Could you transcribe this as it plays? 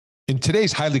In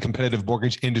today's highly competitive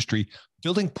mortgage industry,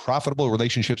 building profitable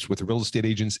relationships with real estate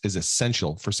agents is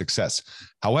essential for success.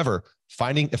 However,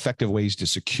 finding effective ways to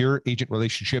secure agent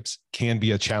relationships can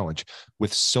be a challenge.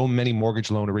 With so many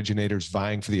mortgage loan originators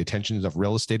vying for the attention of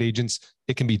real estate agents,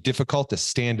 it can be difficult to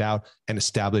stand out and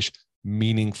establish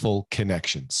meaningful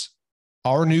connections.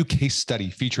 Our new case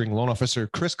study featuring loan officer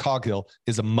Chris Coghill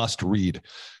is a must read.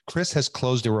 Chris has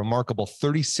closed a remarkable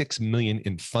 $36 million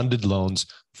in funded loans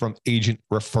from agent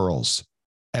referrals.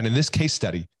 And in this case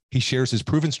study, he shares his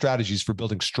proven strategies for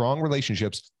building strong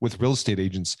relationships with real estate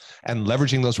agents and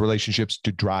leveraging those relationships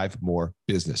to drive more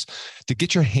business. To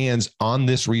get your hands on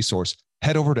this resource,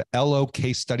 head over to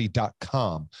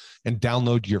locasestudy.com and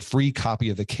download your free copy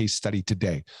of the case study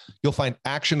today. You'll find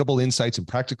actionable insights and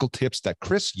practical tips that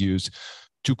Chris used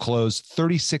to close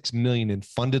 $36 million in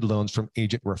funded loans from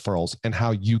agent referrals and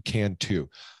how you can too.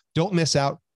 Don't miss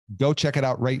out. Go check it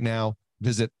out right now.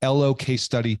 Visit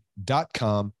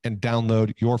locasestudy.com and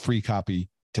download your free copy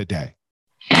today.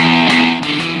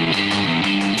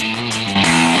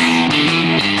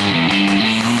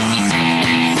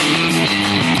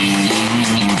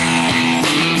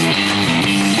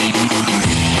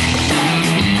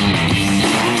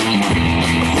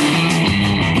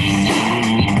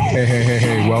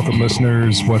 Hey, welcome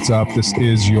listeners. What's up? This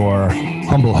is your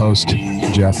humble host,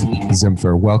 Jeff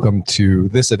Zimfer. Welcome to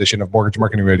this edition of Mortgage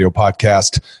Marketing Radio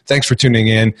Podcast. Thanks for tuning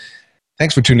in.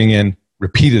 Thanks for tuning in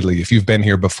repeatedly. If you've been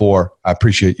here before, I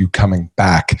appreciate you coming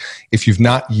back. If you've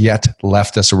not yet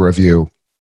left us a review,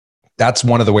 that's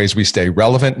one of the ways we stay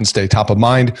relevant and stay top of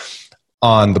mind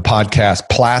on the podcast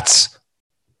Platts.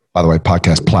 By the way,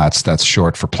 podcast Platts, that's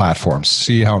short for platforms.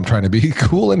 See how I'm trying to be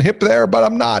cool and hip there, but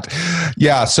I'm not.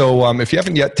 Yeah, so if you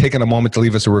haven't yet taken a moment to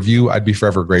leave us a review, I'd be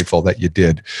forever grateful that you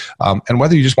did. And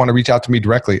whether you just want to reach out to me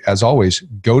directly, as always,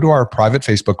 go to our private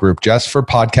Facebook group just for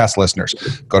podcast listeners.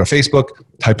 Go to Facebook,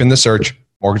 type in the search,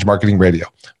 Mortgage Marketing Radio.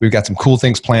 We've got some cool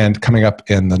things planned coming up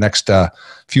in the next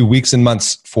few weeks and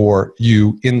months for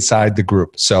you inside the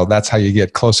group. So that's how you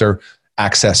get closer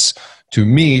access to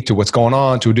me, to what's going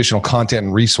on, to additional content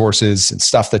and resources and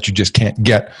stuff that you just can't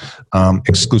get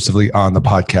exclusively on the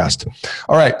podcast.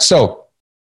 All right, so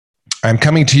I'm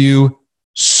coming to you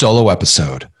solo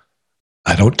episode.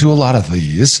 I don't do a lot of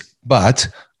these, but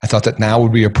I thought that now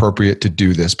would be appropriate to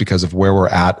do this because of where we're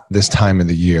at this time of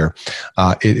the year.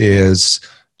 It is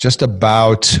just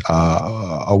about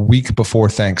a week before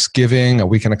Thanksgiving, a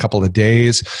week and a couple of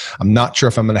days. I'm not sure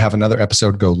if I'm going to have another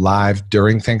episode go live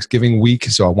during Thanksgiving week,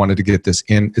 so I wanted to get this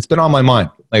in. It's been on my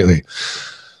mind lately.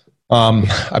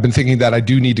 I've been thinking that I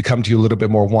do need to come to you a little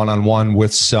bit more one-on-one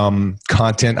with some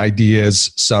content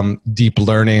ideas, some deep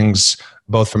learnings,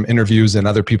 both from interviews and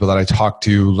other people that I talk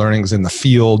to, learnings in the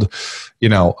field,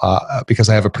 because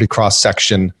I have a pretty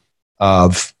cross-section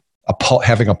of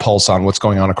having a pulse on what's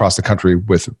going on across the country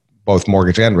with both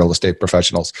mortgage and real estate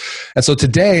professionals. And so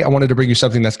today I wanted to bring you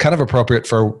something that's kind of appropriate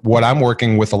for what I'm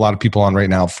working with a lot of people on right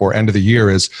now for end of the year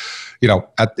is,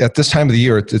 at this time of the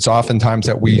year, it's oftentimes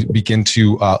that we begin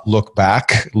to look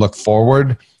back, look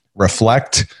forward,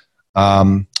 reflect,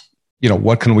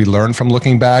 what can we learn from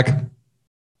looking back?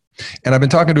 And I've been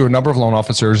talking to a number of loan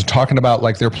officers talking about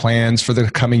like their plans for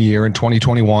the coming year in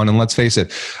 2021. And let's face it,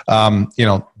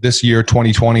 this year,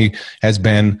 2020 has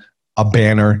been a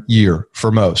banner year for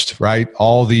most, right?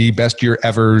 All the best year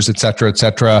evers, et cetera, et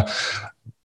cetera.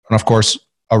 And of course,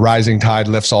 a rising tide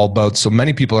lifts all boats. So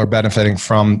many people are benefiting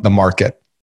from the market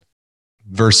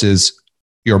versus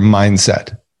your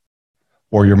mindset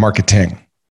or your marketing.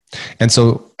 And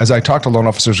so as I talk to loan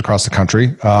officers across the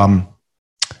country,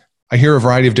 I hear a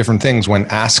variety of different things when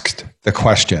asked the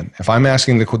question. If I'm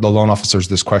asking the loan officers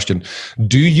this question,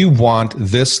 do you want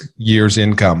this year's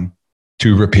income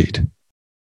to repeat?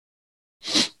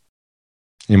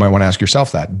 You might want to ask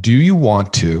yourself that. Do you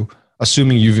want to,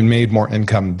 assuming you've made more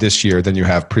income this year than you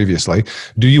have previously,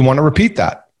 do you want to repeat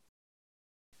that?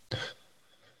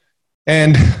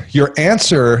 And your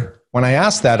answer, when I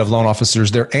ask that of loan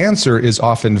officers, their answer is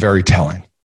often very telling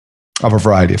of a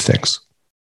variety of things.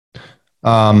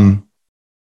 Some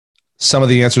of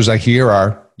the answers I hear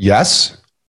are yes.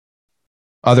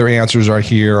 Other answers I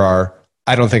hear are,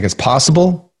 I don't think it's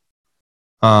possible.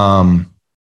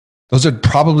 Those are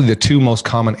probably the two most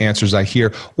common answers I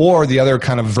hear. Or the other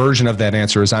kind of version of that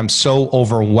answer is I'm so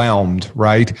overwhelmed,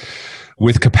 right,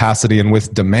 with capacity and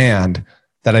with demand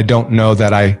that I don't know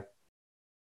that I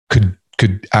could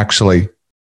actually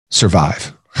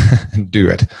survive and do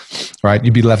it, right?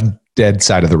 You'd be left dead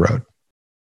side of the road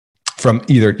from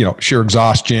either, sheer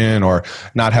exhaustion or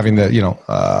not having the,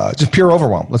 just pure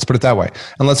overwhelm. Let's put it that way.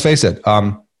 And let's face it,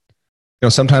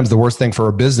 sometimes the worst thing for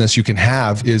a business you can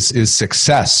have is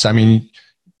success. I mean,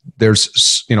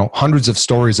 there's hundreds of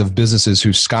stories of businesses who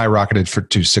skyrocketed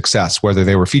to success, whether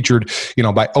they were featured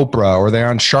by Oprah or they're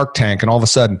on Shark Tank, and all of a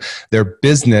sudden their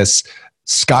business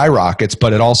skyrockets,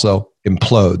 but it also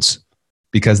implodes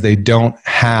because they don't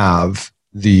have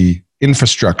the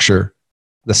infrastructure,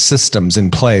 the systems in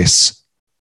place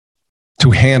to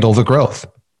handle the growth.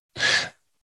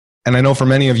 And I know for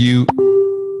many of you,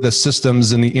 the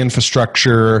systems and the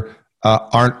infrastructure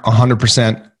aren't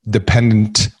 100%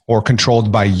 dependent or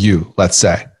controlled by you, let's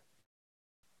say.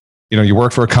 You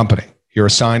work for a company. You're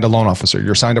assigned a loan officer.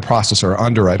 You're assigned a processor,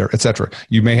 underwriter, etc.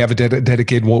 You may have a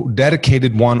dedicated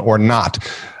one or not,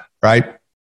 right?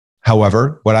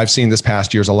 However, what I've seen this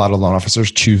past year is a lot of loan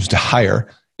officers choose to hire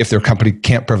if their company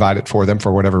can't provide it for them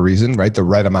for whatever reason, right? The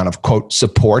right amount of, quote,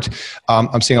 support.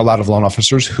 I'm seeing a lot of loan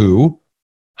officers who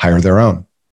hire their own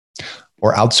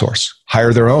or outsource,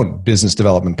 hire their own business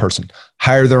development person,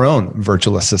 hire their own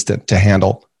virtual assistant to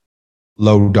handle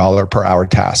low dollar per hour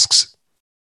tasks.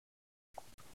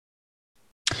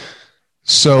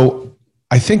 So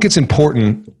I think it's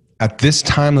important at this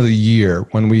time of the year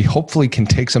when we hopefully can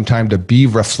take some time to be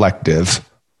reflective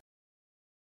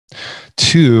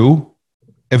to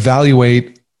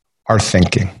evaluate our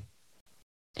thinking.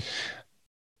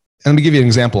 And let me give you an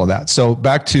example of that. So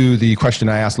back to the question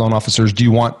I asked loan officers, do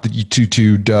you want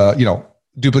to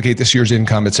duplicate this year's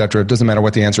income, et cetera? It doesn't matter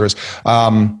what the answer is.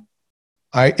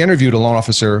 I interviewed a loan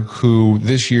officer who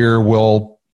this year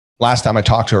last time I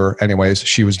talked to her anyways,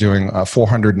 she was doing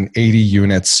 480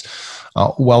 units,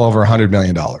 well over $100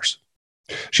 million.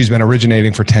 She's been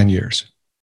originating for 10 years.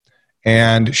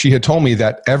 And she had told me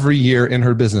that every year in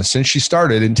her business, since she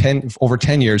started over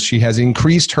 10 years, she has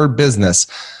increased her business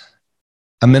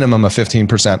a minimum of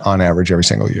 15% on average every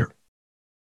single year.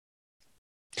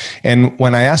 And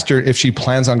when I asked her if she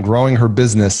plans on growing her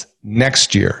business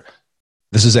next year,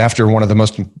 this is after one of the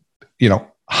most,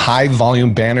 high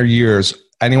volume banner years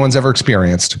anyone's ever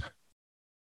experienced,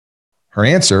 her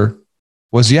answer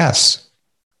was yes.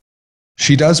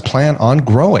 She does plan on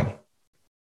growing.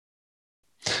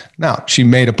 Now, she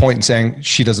made a point in saying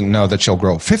she doesn't know that she'll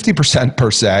grow 50%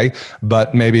 per se,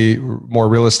 but maybe more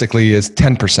realistically is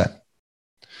 10%.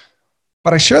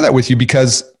 But I share that with you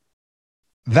because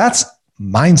that's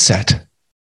mindset.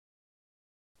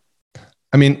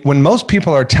 I mean, when most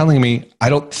people are telling me, I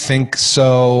don't think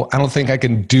so, I don't think I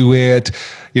can do it,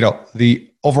 the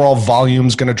overall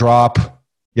volume's going to drop.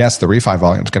 Yes, the refi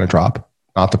volume's going to drop,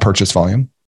 not the purchase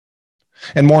volume.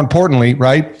 And more importantly,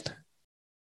 right,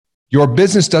 your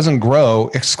business doesn't grow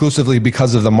exclusively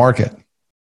because of the market.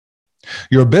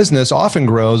 Your business often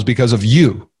grows because of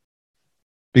you,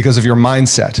 because of your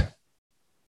mindset.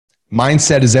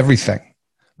 Mindset is everything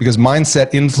because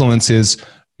mindset influences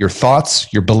your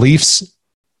thoughts, your beliefs,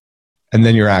 and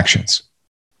then your actions.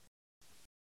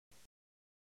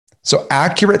 So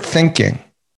accurate thinking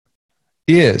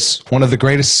is one of the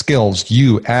greatest skills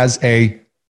you as a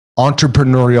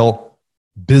entrepreneurial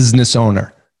business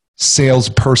owner,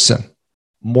 salesperson,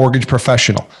 mortgage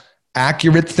professional,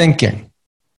 accurate thinking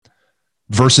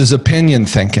versus opinion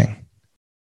thinking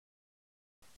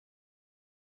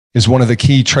is one of the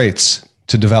key traits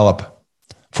to develop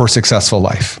for a successful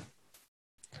life.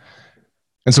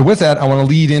 And so with that, I want to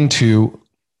lead into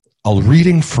a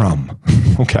reading from.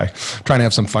 Okay, trying to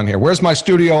have some fun here. Where's my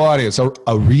studio audience?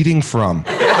 A reading from.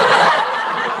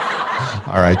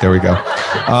 All right, there we go.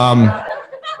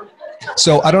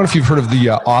 So I don't know if you've heard of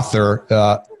the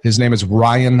author. His name is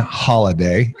Ryan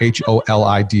Holiday,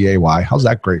 Holiday. How's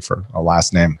that great for a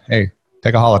last name? Hey,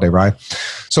 take a holiday, Ryan.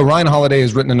 So Ryan Holiday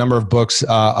has written a number of books,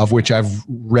 of which I've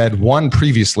read one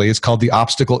previously. It's called The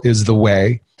Obstacle is the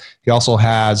Way. He also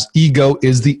has Ego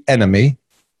is the Enemy.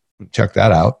 Check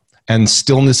that out. And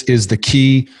Stillness is the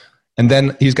Key. And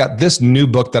then he's got this new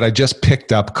book that I just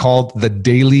picked up called The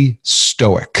Daily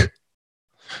Stoic.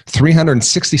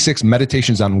 366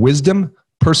 meditations on wisdom,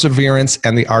 perseverance,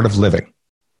 and the art of living.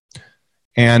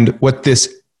 And what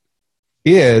this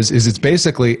is it's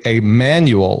basically a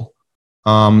manual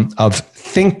of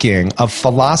thinking, of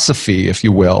philosophy, if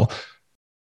you will,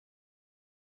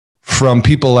 from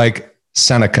people like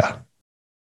Seneca,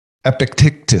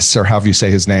 Epictetus, or however you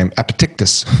say his name,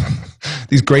 Epictetus,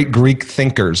 these great Greek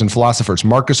thinkers and philosophers,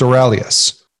 Marcus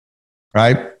Aurelius,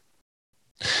 right?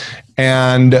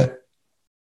 And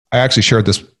I actually shared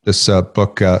this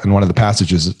book in one of the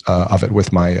passages of it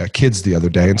with my kids the other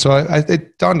day, and so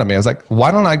it dawned on me. I was like,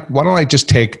 why don't I just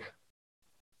take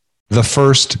the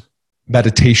first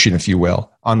meditation, if you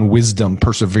will, on wisdom,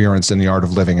 perseverance, and the art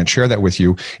of living, and share that with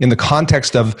you in the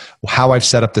context of how I've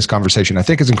set up this conversation. I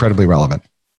think it's incredibly relevant.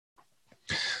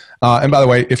 And by the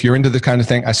way, if you're into this kind of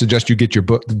thing, I suggest you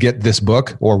get this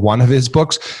book or one of his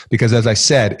books, because as I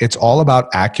said, it's all about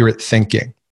accurate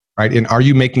thinking, right? And are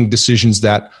you making decisions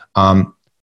that are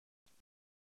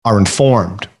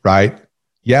informed, right?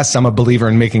 Yes, I'm a believer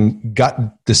in making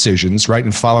gut decisions, right?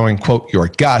 And following, quote, your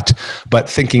gut, but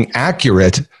thinking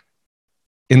accurate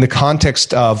in the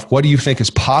context of what do you think is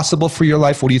possible for your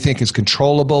life? What do you think is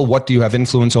controllable? What do you have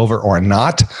influence over or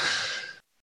not?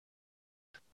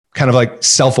 Kind of like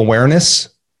self-awareness.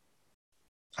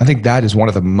 I think that is one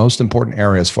of the most important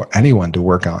areas for anyone to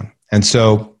work on. And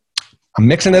so I'm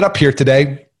mixing it up here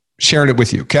today, sharing it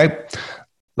with you, okay?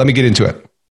 Let me get into it.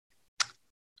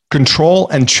 Control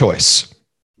and choice.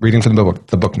 Reading from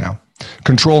the book now.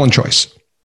 Control and choice.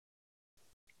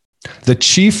 The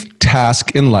chief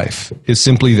task in life is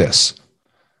simply this: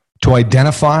 to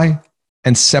identify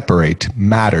and separate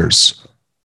matters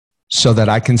so that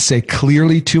I can say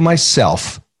clearly to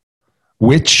myself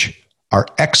which are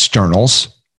externals,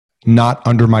 not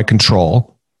under my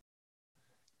control,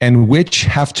 and which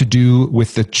have to do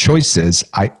with the choices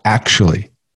I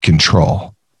actually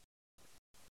control.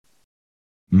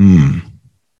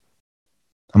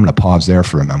 I'm going to pause there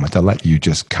for a moment to let you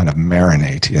just kind of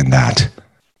marinate in that.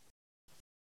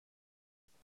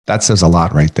 That says a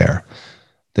lot right there.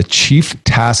 The chief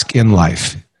task in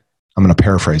life, I'm going to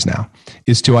paraphrase now,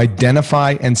 is to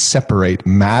identify and separate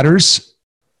matters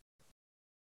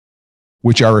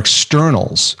which are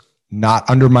externals, not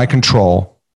under my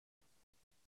control,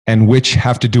 and which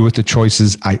have to do with the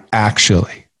choices I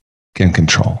actually can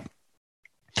control.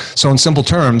 So in simple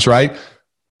terms, right,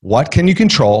 what can you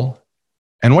control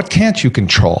and what can't you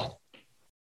control?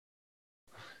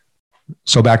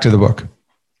 So back to the book.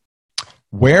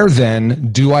 Where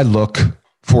then do I look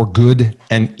for good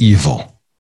and evil?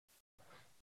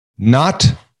 Not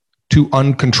to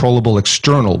uncontrollable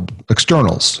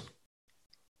externals,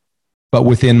 but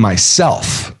within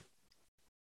myself,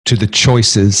 to the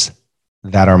choices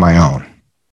that are my own.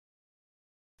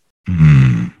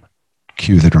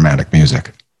 Cue the dramatic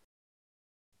music.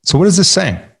 So what is this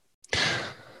saying?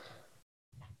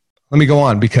 Let me go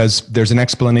on, because there's an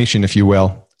explanation, if you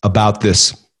will, about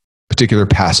this particular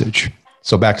passage.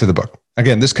 So back to the book.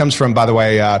 Again, this comes from, by the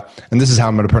way, and this is how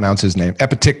I'm going to pronounce his name,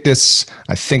 Epictetus.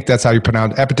 I think that's how you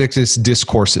pronounce Epictetus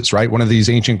Discourses, right? One of these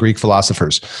ancient Greek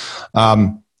philosophers.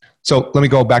 So let me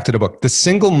go back to the book. The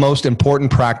single most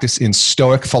important practice in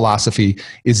Stoic philosophy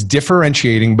is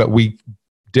differentiating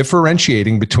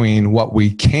between what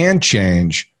we can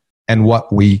change and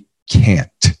what we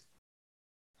can't.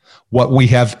 What we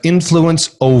have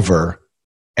influence over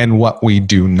and what we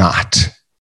do not.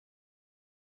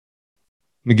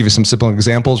 Let me give you some simple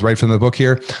examples right from the book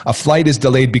here. A flight is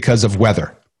delayed because of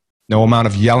weather. No amount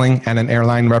of yelling at an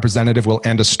airline representative will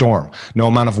end a storm. No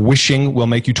amount of wishing will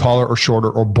make you taller or shorter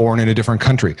or born in a different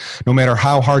country. No matter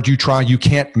how hard you try, you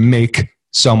can't make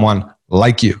someone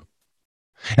like you.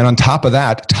 And on top of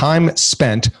that, time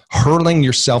spent hurling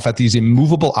yourself at these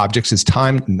immovable objects is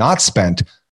time not spent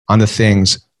on the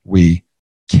things we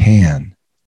can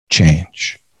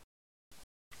change.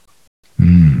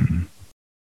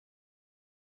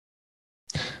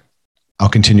 I'll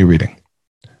continue reading.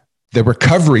 The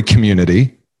recovery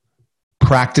community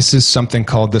practices something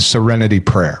called the serenity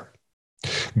prayer.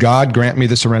 God, grant me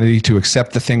the serenity to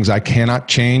accept the things I cannot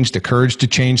change, the courage to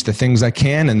change the things I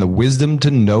can, and the wisdom to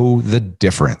know the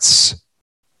difference.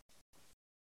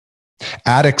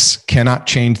 Addicts cannot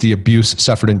change the abuse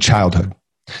suffered in childhood.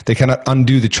 They cannot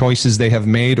undo the choices they have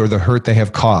made or the hurt they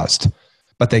have caused,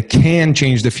 but they can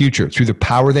change the future through the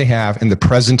power they have in the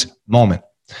present moment.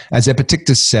 As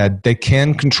Epictetus said, they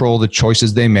can control the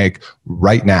choices they make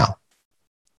right now.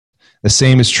 The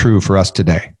same is true for us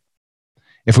today.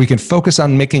 If we can focus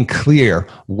on making clear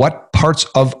what parts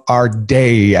of our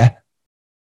day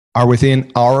are within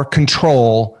our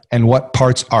control and what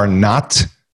parts are not,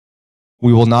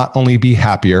 we will not only be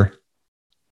happier,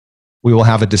 we will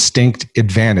have a distinct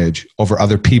advantage over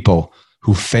other people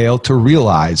who fail to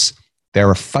realize they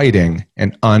are fighting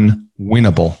an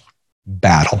unwinnable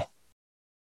battle.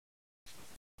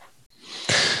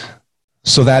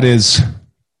 So that is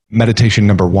meditation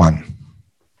number 1.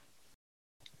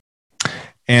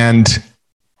 And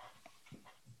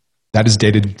that is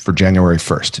dated for January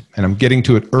 1st. And I'm getting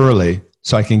to it early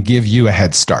so I can give you a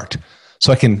head start.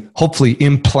 So I can hopefully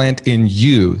implant in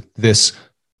you this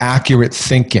accurate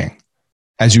thinking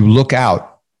as you look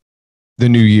out the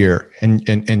new year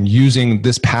and using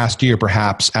this past year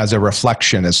perhaps as a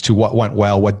reflection as to what went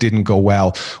well, what didn't go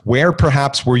well. Where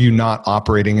perhaps were you not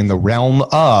operating in the realm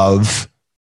of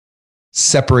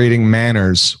separating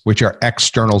manners which are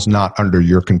externals not under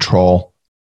your control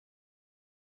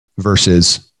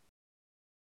versus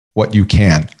what you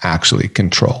can actually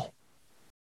control.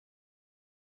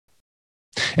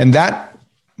 And that,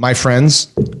 my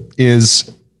friends,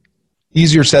 is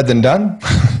easier said than done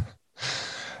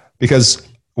because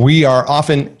we are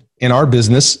often in our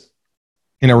business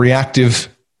in a reactive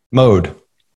mode.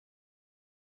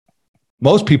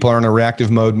 Most people are in a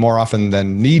reactive mode more often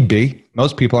than need be.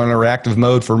 Most people are in a reactive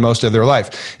mode for most of their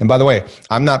life. And by the way,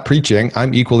 I'm not preaching.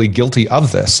 I'm equally guilty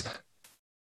of this.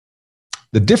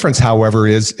 The difference, however,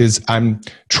 is I'm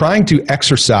trying to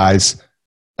exercise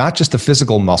not just the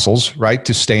physical muscles, right,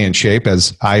 to stay in shape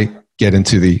as I get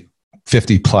into the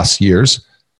 50 plus years.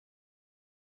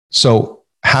 So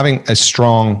having a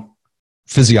strong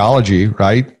physiology,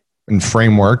 right, and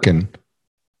framework and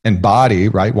body,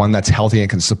 right, one that's healthy and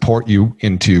can support you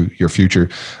into your future,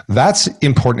 that's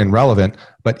important and relevant.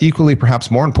 But equally,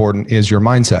 perhaps more important, is your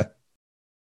mindset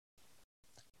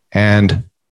and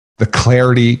the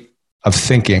clarity of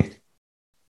thinking.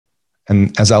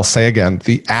 And as I'll say again,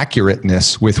 the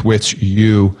accurateness with which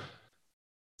you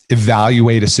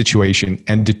evaluate a situation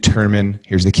and determine,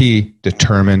 here's the key,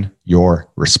 determine your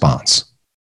response.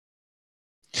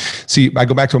 See, I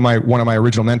go back to one of my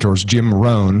original mentors, Jim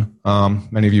Rohn.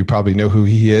 Many of you probably know who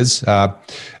he is.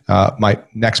 My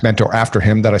next mentor after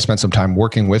him that I spent some time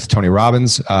working with, Tony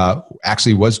Robbins,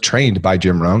 actually was trained by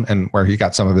Jim Rohn and where he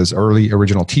got some of his early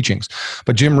original teachings.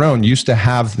 But Jim Rohn used to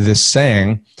have this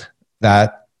saying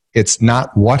that it's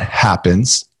not what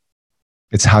happens,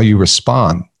 it's how you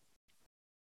respond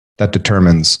that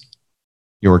determines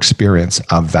your experience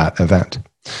of that event.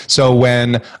 So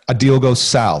when a deal goes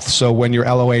south, so when your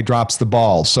LOA drops the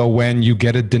ball, so when you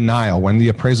get a denial, when the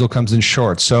appraisal comes in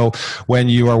short, so when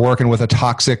you are working with a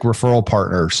toxic referral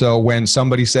partner, so when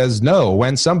somebody says no,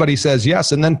 when somebody says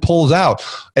yes and then pulls out,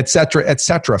 et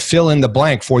cetera, fill in the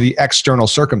blank for the external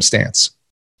circumstance.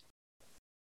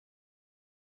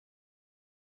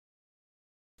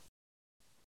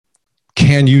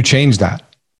 Can you change that?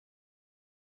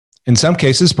 In some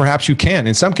cases, perhaps you can.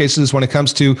 In some cases, when it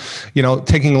comes to,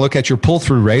 taking a look at your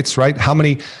pull-through rates, right? How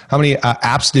many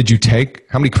apps did you take?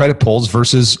 How many credit pulls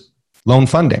versus loan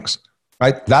fundings,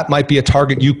 right? That might be a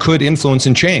target you could influence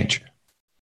and change.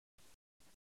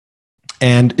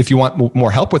 And if you want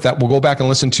more help with that, we'll go back and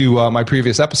listen to my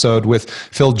previous episode with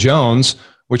Phil Jones,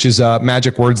 which is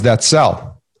Magic Words That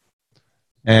Sell.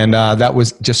 And that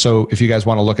was, just so if you guys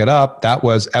want to look it up, that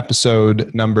was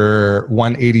episode number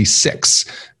 186.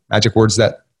 Magic Words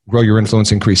That Grow Your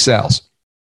Influence, Increase Sales.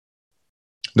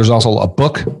 There's also a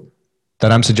book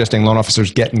that I'm suggesting loan officers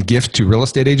get and gift to real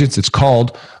estate agents. It's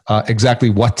called Exactly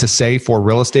What to Say for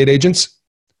Real Estate Agents.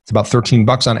 It's about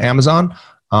 $13 on Amazon.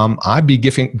 I'd be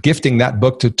gifting that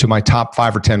book to my top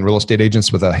 5 or 10 real estate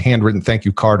agents with a handwritten thank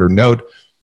you card or note,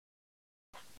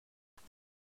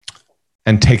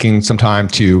 and taking some time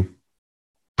to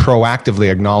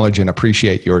proactively acknowledge and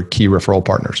appreciate your key referral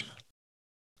partners.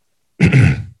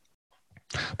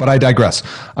 But I digress.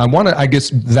 I want to, I guess,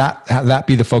 that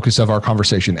be the focus of our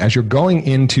conversation. As you're going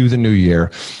into the new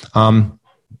year,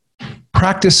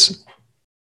 practice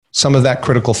some of that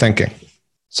critical thinking,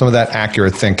 some of that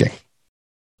accurate thinking.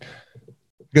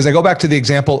 Because I go back to the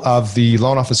example of the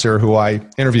loan officer who I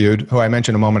interviewed, who I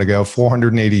mentioned a moment ago,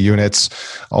 480 units,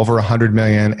 over 100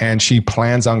 million, and she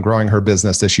plans on growing her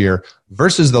business this year,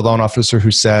 versus the loan officer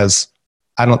who says,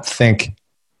 I don't think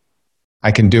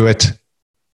I can do it.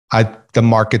 The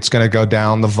market's going to go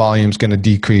down, the volume's going to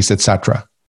decrease, etc.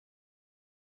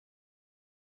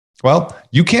 Well,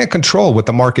 you can't control what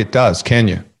the market does, can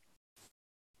you?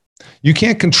 You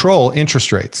can't control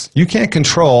interest rates. You can't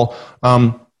control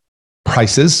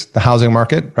prices, the housing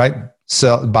market, right?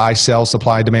 Buy, sell,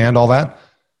 supply, demand, all that.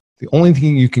 The only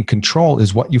thing you can control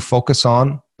is what you focus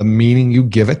on, the meaning you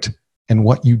give it, and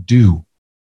what you do.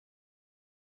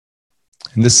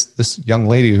 And this young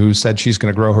lady who said she's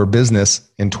going to grow her business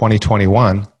in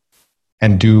 2021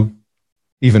 and do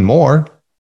even more,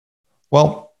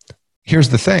 well, here's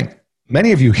the thing.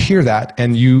 Many of you hear that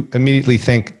and you immediately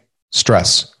think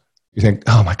stress. You think,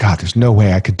 oh my God, there's no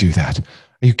way I could do that.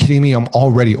 Are you kidding me? I'm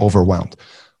already overwhelmed.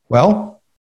 Well,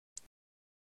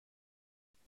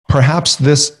 perhaps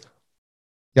this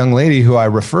young lady who I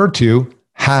referred to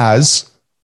has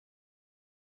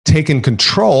taken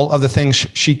control of the things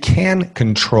she can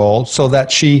control so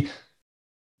that she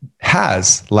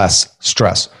has less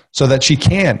stress, so that she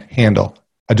can handle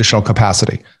additional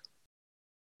capacity.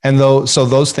 And so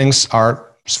those things are,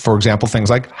 for example, things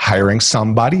like hiring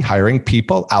somebody, hiring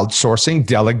people, outsourcing,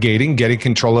 delegating, getting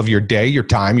control of your day, your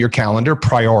time, your calendar,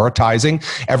 prioritizing.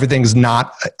 Everything's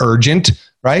not urgent,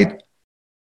 right?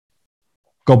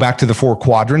 Go back to the 4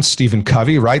 quadrants, Stephen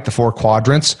Covey, right? The 4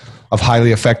 quadrants of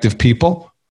highly effective people.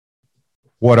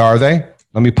 What are they?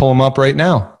 Let me pull them up right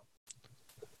now.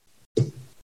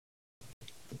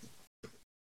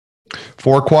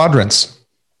 4 quadrants.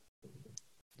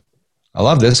 I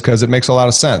love this because it makes a lot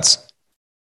of sense.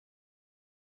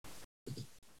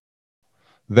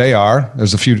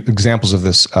 There's a few examples of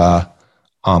this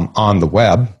on the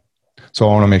web. So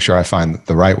I want to make sure I find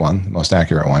the right one, the most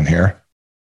accurate one here.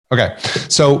 Okay,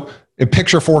 so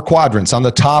picture 4 quadrants. On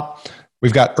the top,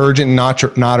 we've got urgent and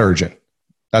not urgent.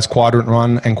 That's quadrant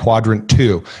 1 and quadrant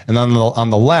 2. And then on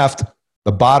the left,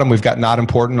 the bottom, we've got not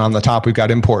important. On the top, we've got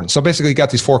important. So basically, you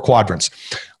got these 4 quadrants.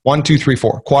 1, 2, 3,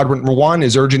 4. Quadrant 1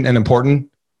 is urgent and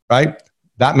important, right?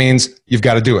 That means you've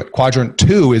got to do it. Quadrant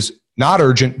 2 is not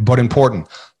urgent, but important.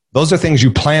 Those are things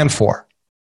you plan for.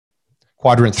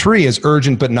 Quadrant 3 is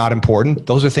urgent, but not important.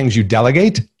 Those are things you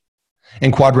delegate.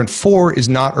 And quadrant 4 is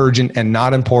not urgent and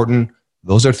not important.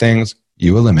 Those are things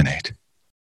you eliminate.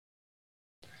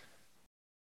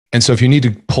 And so if you need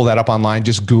to pull that up online,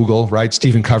 just Google, right?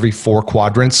 Stephen Covey, 4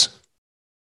 quadrants.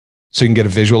 So you can get a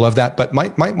visual of that, but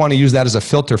might want to use that as a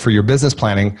filter for your business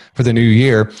planning for the new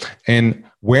year. And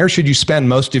where should you spend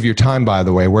most of your time, by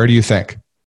the way? Where do you think?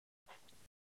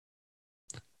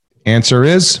 Answer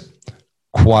is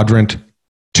quadrant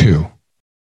 2.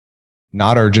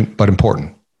 Not urgent, but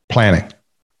important. Planning.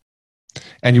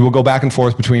 And you will go back and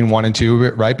forth between 1 and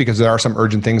 2, right? Because there are some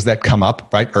urgent things that come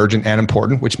up, right? Urgent and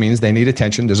important, which means they need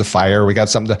attention. There's a fire. We have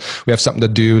something to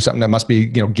do, something that must be,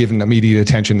 given immediate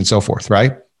attention and so forth,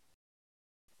 right?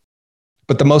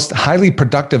 But the most highly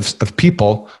productive of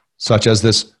people, such as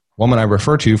this woman I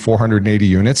refer to, 480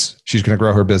 units, she's going to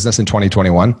grow her business in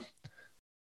 2021.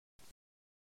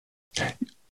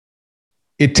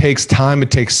 It takes time, it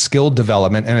takes skill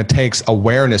development, and it takes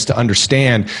awareness to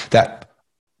understand that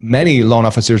many loan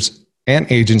officers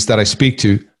and agents that I speak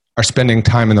to are spending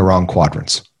time in the wrong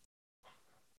quadrants.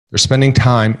 They're spending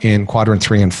time in quadrant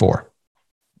 3 and 4.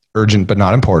 Urgent but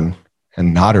not important,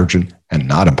 and not urgent and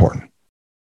not important.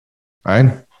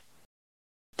 Right?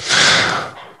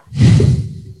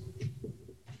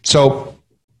 So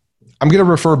I'm going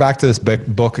to refer back to this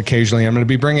book occasionally. I'm going to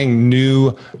be bringing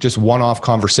new, just one-off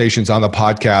conversations on the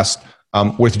podcast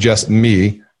with just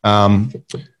me.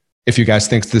 If you guys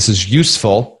think this is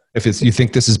useful, you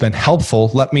think this has been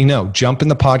helpful, let me know. Jump in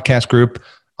the podcast group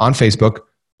on Facebook,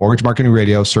 Mortgage Marketing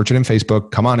Radio, search it in Facebook.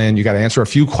 Come on in. You got to answer a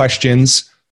few questions,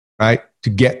 right,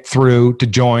 to get through, to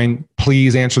join.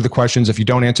 Please answer the questions. If you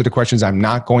don't answer the questions, I'm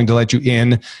not going to let you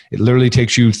in. It literally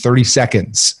takes you 30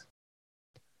 seconds.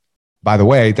 By the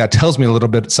way, that tells me a little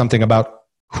bit something about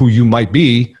who you might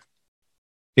be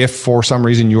if for some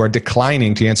reason you are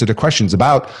declining to answer the questions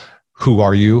about who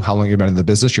are you, how long you've been in the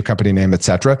business, your company name,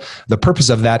 etc. The purpose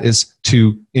of that is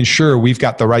to ensure we've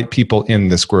got the right people in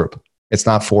this group. It's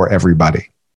not for everybody.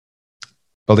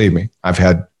 Believe me, I've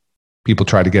had people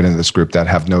try to get into this group that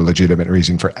have no legitimate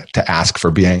reason to ask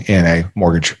for being in a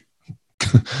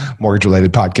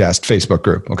mortgage-related podcast Facebook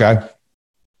group, okay?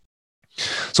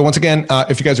 So once again,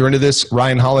 if you guys are into this,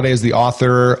 Ryan Holiday is the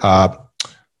author.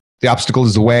 The Obstacle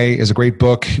is the Way is a great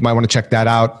book. You might want to check that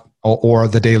out, or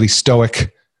The Daily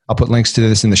Stoic. I'll put links to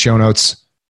this in the show notes.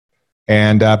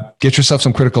 And get yourself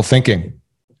some critical thinking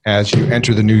as you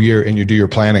enter the new year and you do your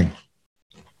planning.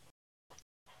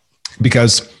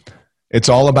 Because it's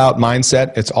all about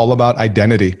mindset. It's all about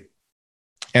identity.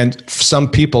 And some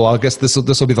people, I guess this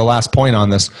will be the last point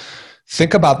on this.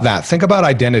 Think about that. Think about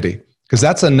identity. Because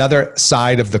that's another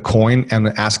side of the coin, and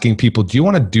asking people, do you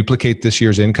want to duplicate this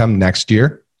year's income next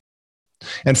year?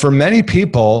 And for many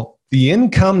people, the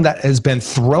income that has been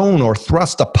thrown or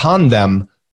thrust upon them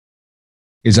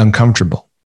is uncomfortable.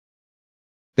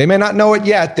 They may not know it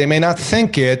yet. They may not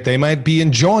think it. They might be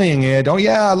enjoying it. Oh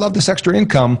yeah, I love this extra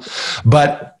income.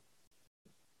 But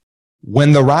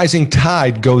when the rising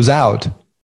tide goes out,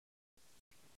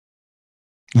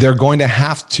 they're going to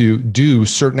have to do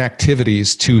certain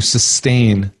activities to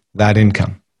sustain that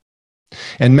income.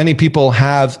 And many people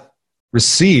have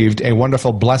received a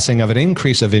wonderful blessing of an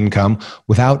increase of income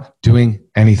without doing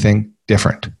anything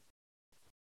different.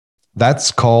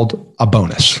 That's called a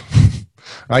bonus,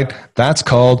 right? That's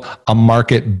called a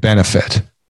market benefit.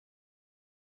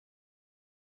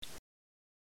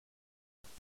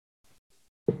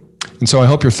 And so I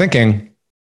hope you're thinking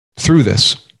through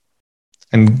this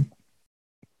and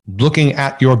looking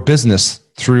at your business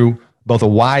through both a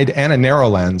wide and a narrow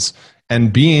lens,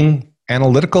 and being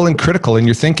analytical and critical in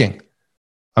your thinking.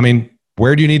 I mean,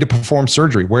 where do you need to perform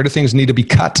surgery? Where do things need to be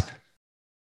cut?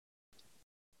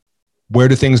 Where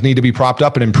do things need to be propped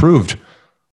up and improved?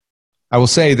 I will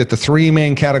say that the 3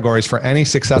 main categories for any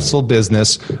successful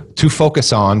business to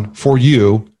focus on for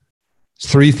you,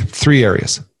 three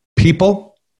areas: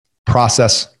 people,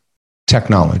 process,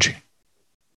 technology.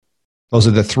 Those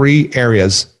are the three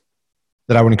areas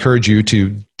that I would encourage you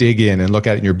to dig in and look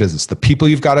at in your business. The people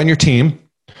you've got on your team,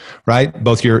 right?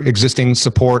 Both your existing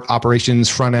support, operations,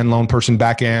 front end, loan person,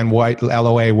 back end, white,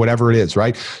 LOA, whatever it is,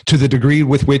 right? To the degree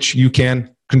with which you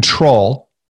can control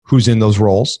who's in those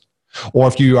roles. Or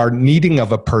if you are needing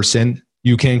of a person,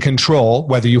 you can control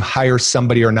whether you hire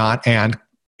somebody or not and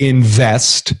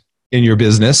invest in your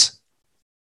business,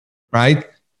 right?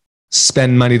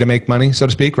 Spend money to make money, so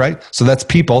to speak, right? So that's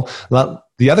people.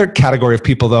 The other category of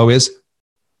people, though, is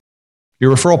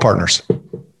your referral partners.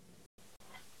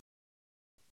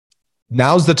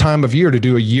 Now's the time of year to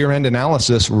do a year-end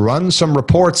analysis, run some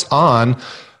reports on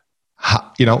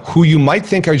who you might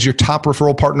think is your top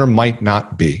referral partner might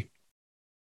not be.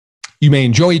 You may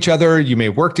enjoy each other, you may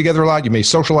work together a lot, you may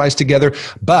socialize together,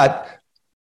 but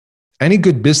any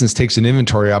good business takes an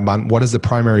inventory on what is the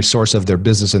primary source of their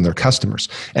business and their customers,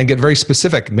 and get very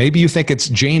specific. Maybe you think it's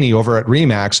Janie over at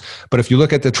Remax, but if you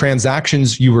look at the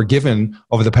transactions you were given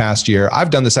over the past year, I've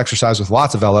done this exercise with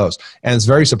lots of LOs, and it's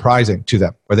very surprising to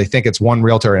them where they think it's one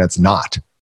realtor and it's not.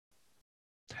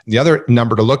 The other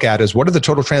number to look at is what are the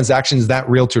total transactions that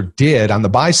realtor did on the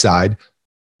buy side,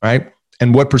 right?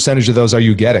 And what percentage of those are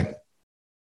you getting?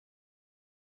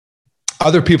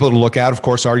 Other people to look at, of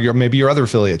course, are maybe your other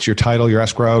affiliates, your title, your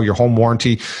escrow, your home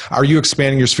warranty. Are you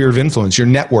expanding your sphere of influence, your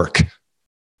network?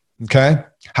 Okay.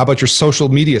 How about your social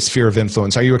media sphere of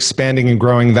influence? Are you expanding and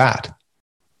growing that?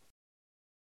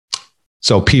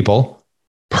 So people,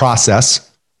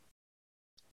 process.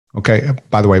 Okay.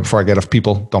 By the way, before I get off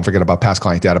people, don't forget about past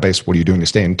client database. What are you doing to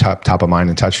stay in top of mind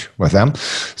and touch with them?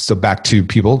 So back to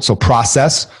people. So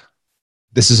process.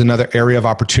 This is another area of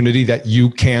opportunity that you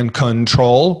can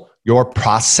control. Your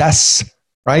process,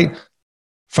 right?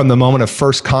 From the moment of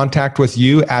first contact with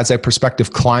you as a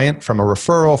prospective client, from a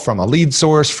referral, from a lead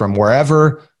source, from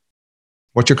wherever.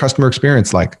 What's your customer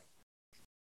experience like?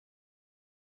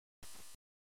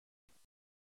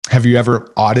 Have you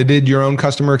ever audited your own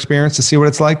customer experience to see what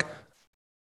it's like?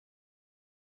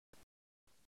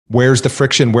 Where's the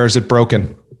friction? Where's it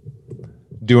broken?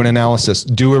 Do an analysis.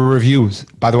 Do a review.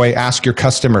 By the way, ask your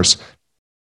customers.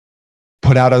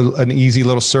 Put out an easy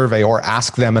little survey or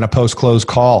ask them in a post-close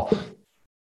call.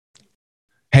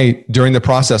 Hey, during the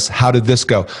process, how did this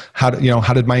go? How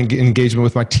did my engagement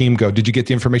with my team go? Did you get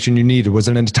the information you needed? Was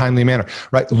it in a timely manner?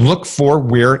 Right? Look for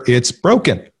where it's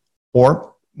broken,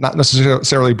 or not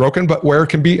necessarily broken, but where it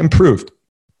can be improved.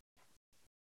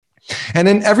 And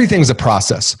then everything's a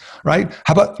process, right?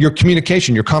 How about your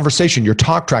communication, your conversation, your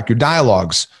talk track, your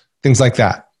dialogues, things like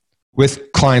that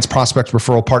with clients, prospects,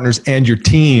 referral partners, and your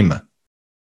team.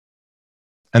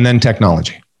 And then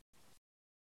technology.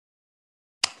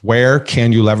 Where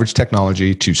can you leverage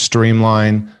technology to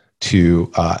streamline,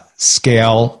 to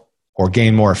scale, or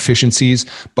gain more efficiencies,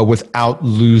 but without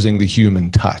losing the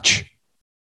human touch?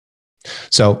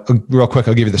 So real quick,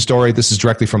 I'll give you the story. This is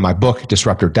directly from my book,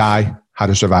 Disrupt or Die, How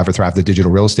to Survive or Thrive the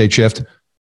Digital Real Estate Shift,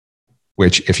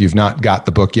 which if you've not got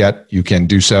the book yet, you can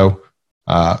do so.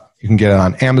 You can get it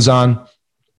on Amazon,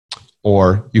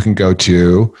 or you can go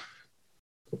to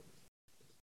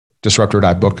Disrupt or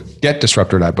Die Book,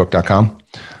 getdisruptordieBook.com.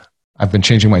 I've been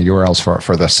changing my URLs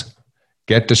for this.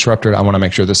 Get Disruptor. I want to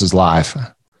make sure this is live.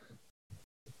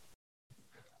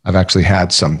 I've actually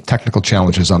had some technical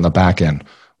challenges on the back end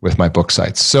with my book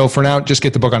sites. So for now, just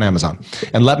get the book on Amazon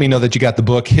and let me know that you got the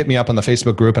book. Hit me up on the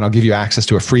Facebook group and I'll give you access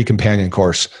to a free companion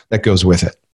course that goes with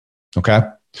it. Okay.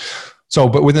 So,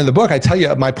 but within the book, I tell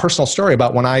you my personal story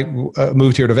about when I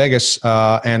moved here to Vegas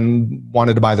and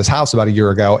wanted to buy this house about a year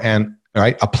ago, and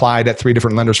applied at 3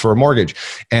 different lenders for a mortgage.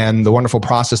 And the wonderful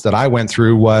process that I went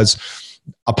through was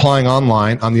applying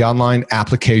online on the online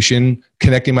application,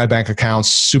 connecting my bank accounts,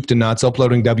 soup to nuts,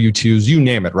 uploading W-2s, you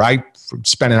name it, right?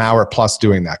 Spent an hour plus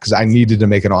doing that because I needed to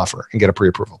make an offer and get a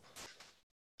pre-approval.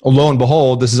 Lo and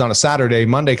behold, this is on a Saturday.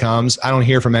 Monday comes. I don't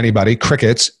hear from anybody.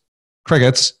 Crickets.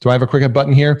 Do I have a cricket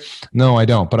button here? No, I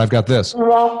don't, but I've got this.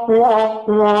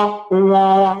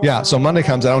 Yeah, so Monday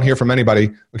comes. I don't hear from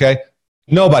anybody. Okay?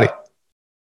 Nobody.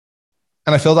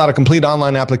 And I filled out a complete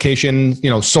online application,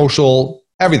 social,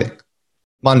 everything.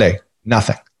 Monday,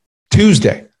 nothing.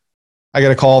 Tuesday, I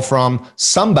get a call from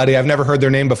somebody I've never heard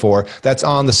their name before that's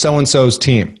on the so-and-so's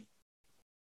team.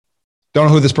 Don't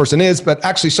know who this person is, but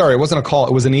actually, sorry, it wasn't a call.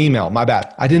 It was an email. My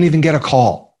bad. I didn't even get a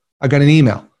call. I got an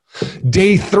email.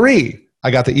 Day 3,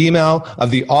 I got the email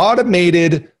of the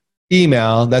automated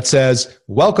email that says,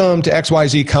 welcome to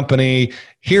XYZ company.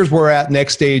 Here's where we're at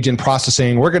next stage in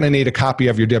processing. We're going to need a copy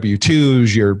of your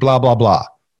W-2s, your blah, blah, blah.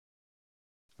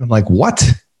 I'm like, what?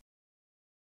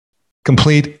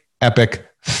 Complete epic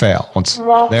fail.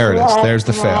 There it is. There's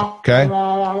the fail. Okay.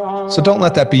 So don't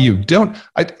let that be you.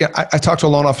 I talked to a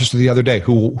loan officer the other day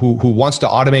who wants to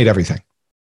automate everything,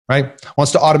 right?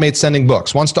 Wants to automate sending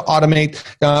books, wants to automate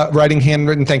writing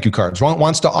handwritten thank you cards,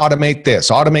 wants to automate this,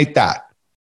 automate that.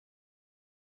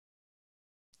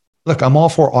 Look, I'm all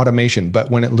for automation,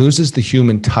 but when it loses the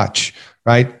human touch,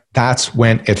 right, that's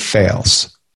when it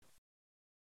fails.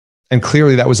 And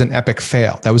clearly that was an epic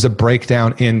fail. That was a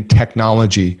breakdown in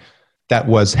technology that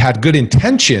had good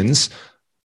intentions,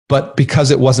 but because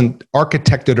it wasn't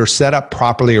architected or set up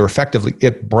properly or effectively,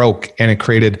 it broke and it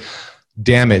created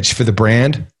damage for the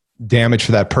brand, damage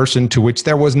for that person to which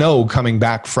there was no coming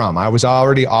back from. I was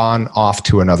already off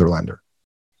to another lender.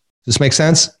 Does this make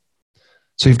sense?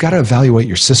 So you've got to evaluate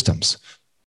your systems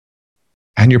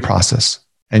and your process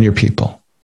and your people.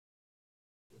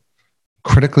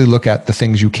 Critically look at the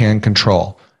things you can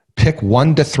control. Pick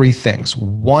 1 to 3 things,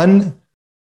 1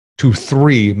 to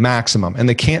 3 maximum, and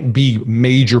they can't be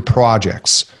major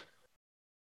projects.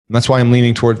 And that's why I'm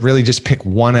leaning toward really just pick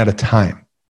one at a time,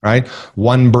 right?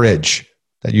 One bridge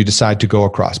that you decide to go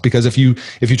across. Because if you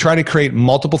try to create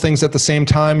multiple things at the same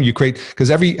time, because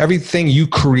everything you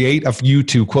create of you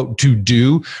to quote to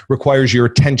do requires your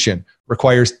attention,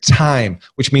 requires time,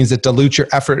 which means it dilutes your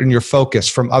effort and your focus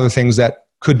from other things that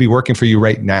could be working for you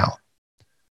right now.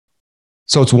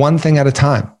 So it's one thing at a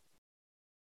time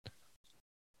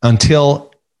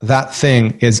until that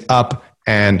thing is up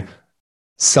and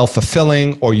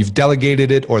self-fulfilling, or you've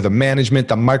delegated it, or the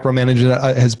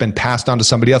micromanagement has been passed on to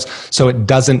somebody else, so it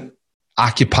doesn't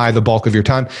occupy the bulk of your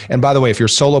time. And by the way, if you're a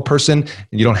solo person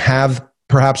and you don't have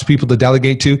perhaps people to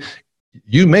delegate to,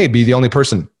 you may be the only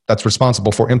person that's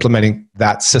responsible for implementing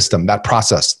that system, that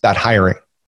process, that hiring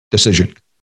decision.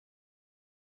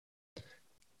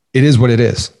 It is what it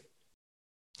is.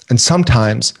 And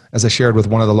sometimes, as I shared with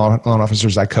one of the loan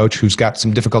officers I coach, who's got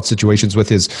some difficult situations with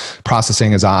his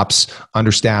processing, his ops,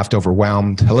 understaffed,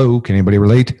 overwhelmed. Hello, can anybody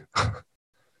relate?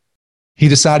 He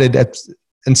decided that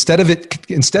instead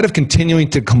of continuing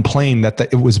to complain that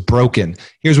it was broken,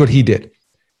 here's what he did.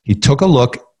 He took a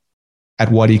look at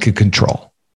what he could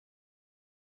control.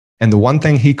 And the one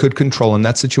thing he could control in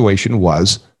that situation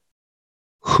was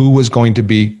who was going to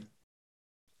be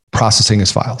processing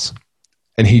his files.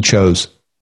 And he chose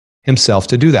himself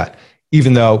to do that,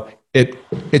 even though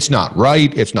it's not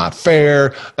right, it's not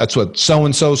fair, that's what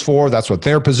so-and-so's for, that's what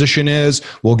their position is.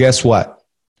 Well, guess what?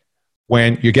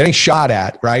 When you're getting shot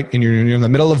at, right, and you're in the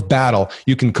middle of battle,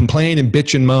 you can complain and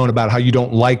bitch and moan about how you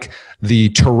don't like the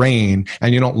terrain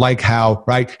and you don't like how,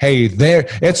 right, hey,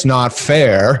 it's not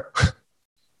fair.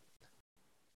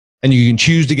 And you can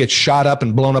choose to get shot up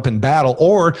and blown up in battle,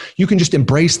 or you can just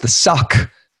embrace the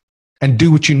suck and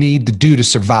do what you need to do to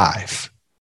survive.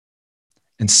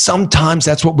 And sometimes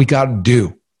that's what we got to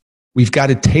do. We've got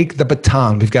to take the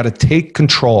baton. We've got to take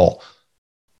control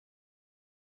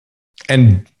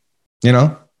and,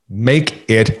 make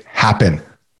it happen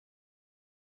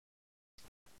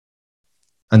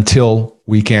until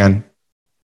we can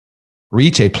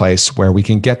reach a place where we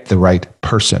can get the right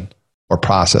person or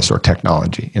process or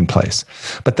technology in place.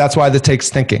 But that's why that takes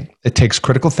thinking. It takes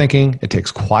critical thinking. It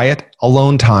takes quiet,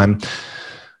 alone time.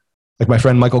 Like my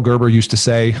friend Michael Gerber used to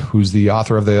say, who's the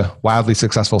author of the wildly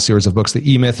successful series of books,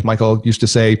 The E-Myth, Michael used to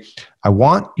say, I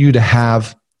want you to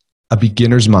have a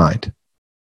beginner's mind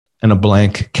and a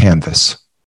blank canvas.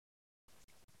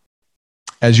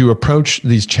 As you approach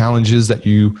these challenges that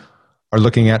you are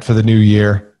looking at for the new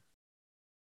year,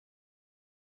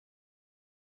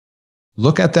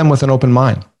 look at them with an open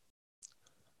mind.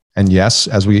 And yes,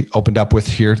 as we opened up with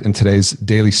here in today's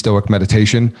daily Stoic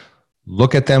meditation,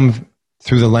 look at them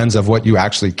through the lens of what you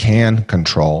actually can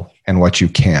control and what you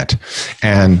can't.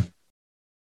 And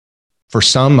for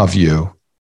some of you,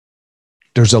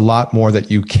 there's a lot more that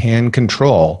you can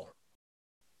control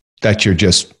that you're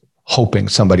just hoping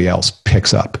somebody else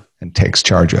picks up and takes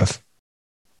charge of.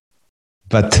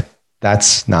 But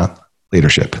that's not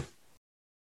leadership.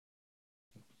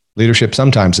 Leadership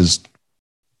sometimes is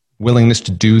willingness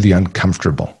to do the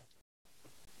uncomfortable,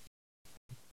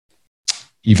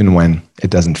 even when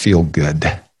it doesn't feel good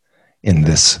in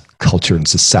this culture and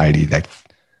society that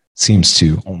seems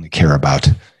to only care about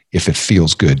if it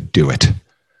feels good, do it.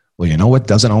 Well, you know what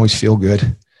doesn't always feel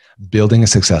good? Building a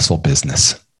successful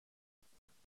business.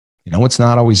 You know what's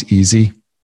not always easy?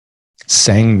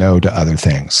 Saying no to other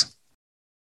things.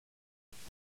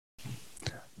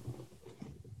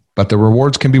 But the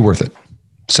rewards can be worth it.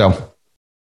 So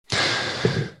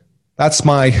That's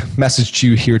my message to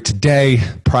you here today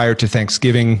prior to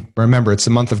Thanksgiving. Remember, it's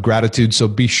the month of gratitude, so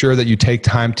be sure that you take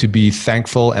time to be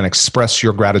thankful and express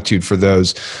your gratitude for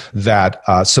those that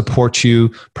support you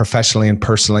professionally and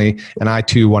personally. And I,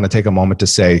 too, want to take a moment to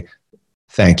say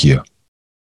thank you.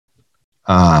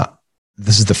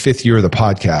 This is the 5th year of the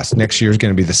podcast. Next year is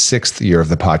going to be the 6th year of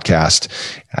the podcast.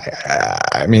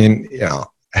 I mean,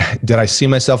 did I see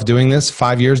myself doing this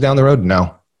 5 years down the road?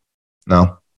 No.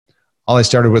 All I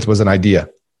started with was an idea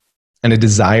and a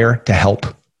desire to help,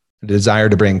 a desire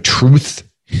to bring truth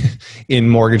in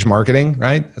mortgage marketing,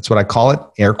 right? That's what I call it,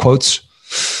 air quotes.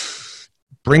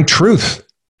 Bring truth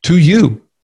to you.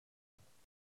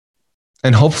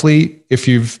 And hopefully, if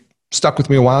you've stuck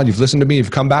with me a while, you've listened to me,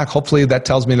 you've come back, hopefully that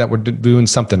tells me that we're doing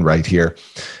something right here.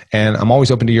 And I'm always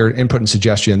open to your input and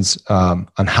suggestions on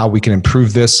how we can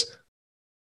improve this.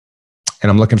 And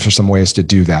I'm looking for some ways to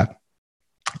do that.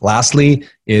 Lastly,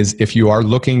 is if you are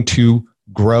looking to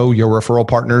grow your referral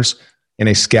partners in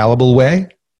a scalable way,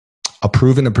 a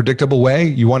proven and predictable way,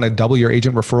 you want to double your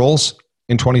agent referrals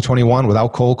in 2021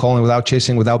 without cold calling, without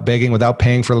chasing, without begging, without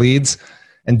paying for leads,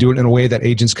 and do it in a way that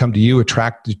agents come to you,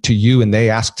 attract to you, and they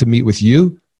ask to meet with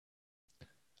you. I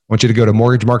want you to go to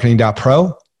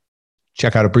mortgagemarketing.pro,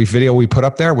 check out a brief video we put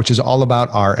up there, which is all about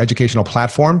our educational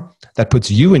platform that puts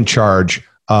you in charge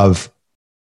of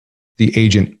the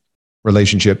agent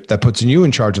relationship, that puts you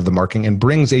in charge of the marketing and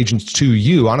brings agents to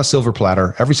you on a silver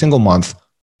platter every single month,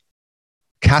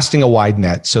 casting a wide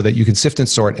net so that you can sift and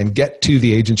sort and get to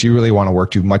the agents you really want to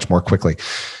work to much more quickly.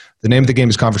 The name of the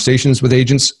game is Conversations with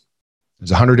Agents.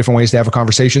 There's 100 different ways to have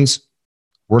conversations.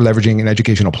 We're leveraging an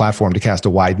educational platform to cast a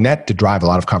wide net, to drive a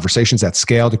lot of conversations at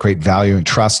scale, to create value and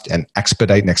trust and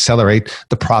expedite and accelerate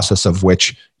the process of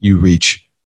which you reach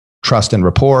trust and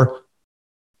rapport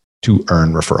to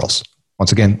earn referrals.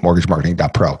 Once again,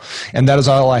 mortgagemarketing.pro. And that is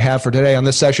all I have for today on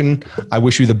this session. I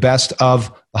wish you the best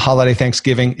of the holiday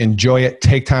Thanksgiving. Enjoy it.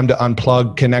 Take time to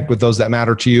unplug, connect with those that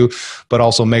matter to you, but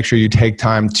also make sure you take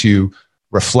time to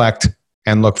reflect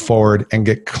and look forward and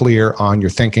get clear on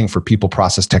your thinking for people,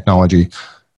 process, technology.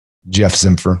 Jeff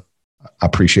Zimfer, I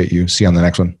appreciate you. See you on the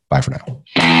next one. Bye for now.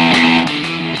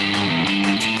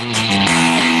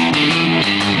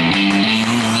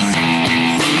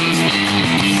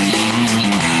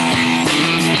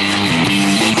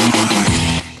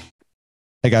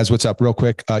 Hey guys, what's up? Real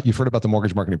quick, you've heard about the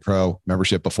Mortgage Marketing Pro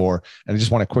membership before, and I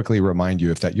just want to quickly remind you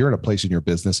if that you're in a place in your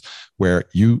business where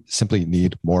you simply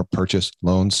need more purchase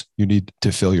loans, you need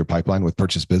to fill your pipeline with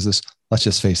purchase business. Let's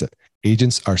just face it,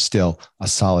 agents are still a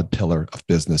solid pillar of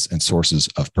business and sources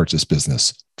of purchase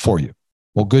business for you.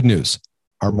 Well, good news.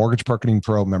 Our Mortgage Marketing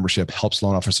Pro membership helps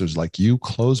loan officers like you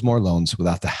close more loans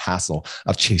without the hassle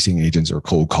of chasing agents or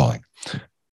cold calling.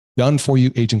 Done for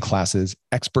you agent classes,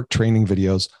 expert training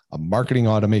videos, a marketing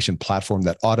automation platform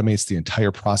that automates the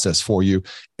entire process for you,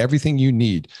 everything you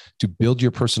need to build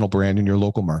your personal brand in your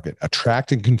local market,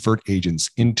 attract and convert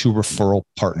agents into referral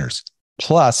partners,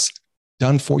 plus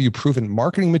done for you proven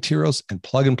marketing materials and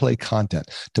plug and play content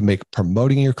to make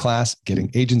promoting your class,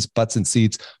 getting agents butts in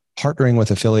seats, partnering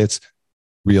with affiliates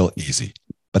real easy.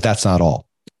 But that's not all.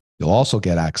 You'll also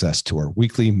get access to our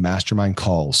weekly mastermind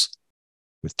calls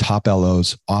with top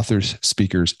LOs, authors,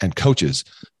 speakers, and coaches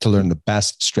to learn the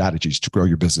best strategies to grow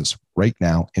your business right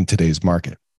now in today's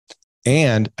market.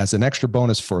 And as an extra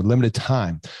bonus for a limited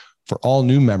time, for all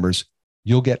new members,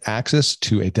 you'll get access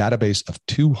to a database of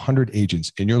 200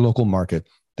 agents in your local market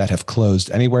that have closed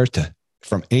anywhere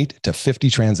from 8 to 50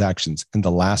 transactions in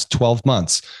the last 12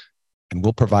 months. And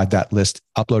we'll provide that list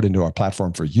uploaded into our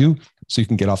platform for you so you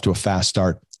can get off to a fast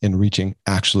start in reaching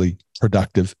actually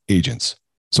productive agents.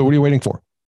 So what are you waiting for?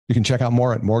 You can check out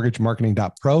more at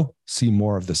mortgagemarketing.pro, see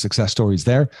more of the success stories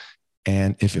there.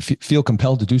 And if you feel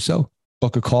compelled to do so,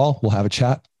 book a call. We'll have a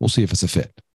chat. We'll see if it's a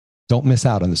fit. Don't miss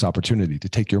out on this opportunity to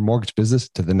take your mortgage business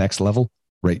to the next level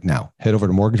right now. Head over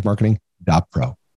to mortgagemarketing.pro.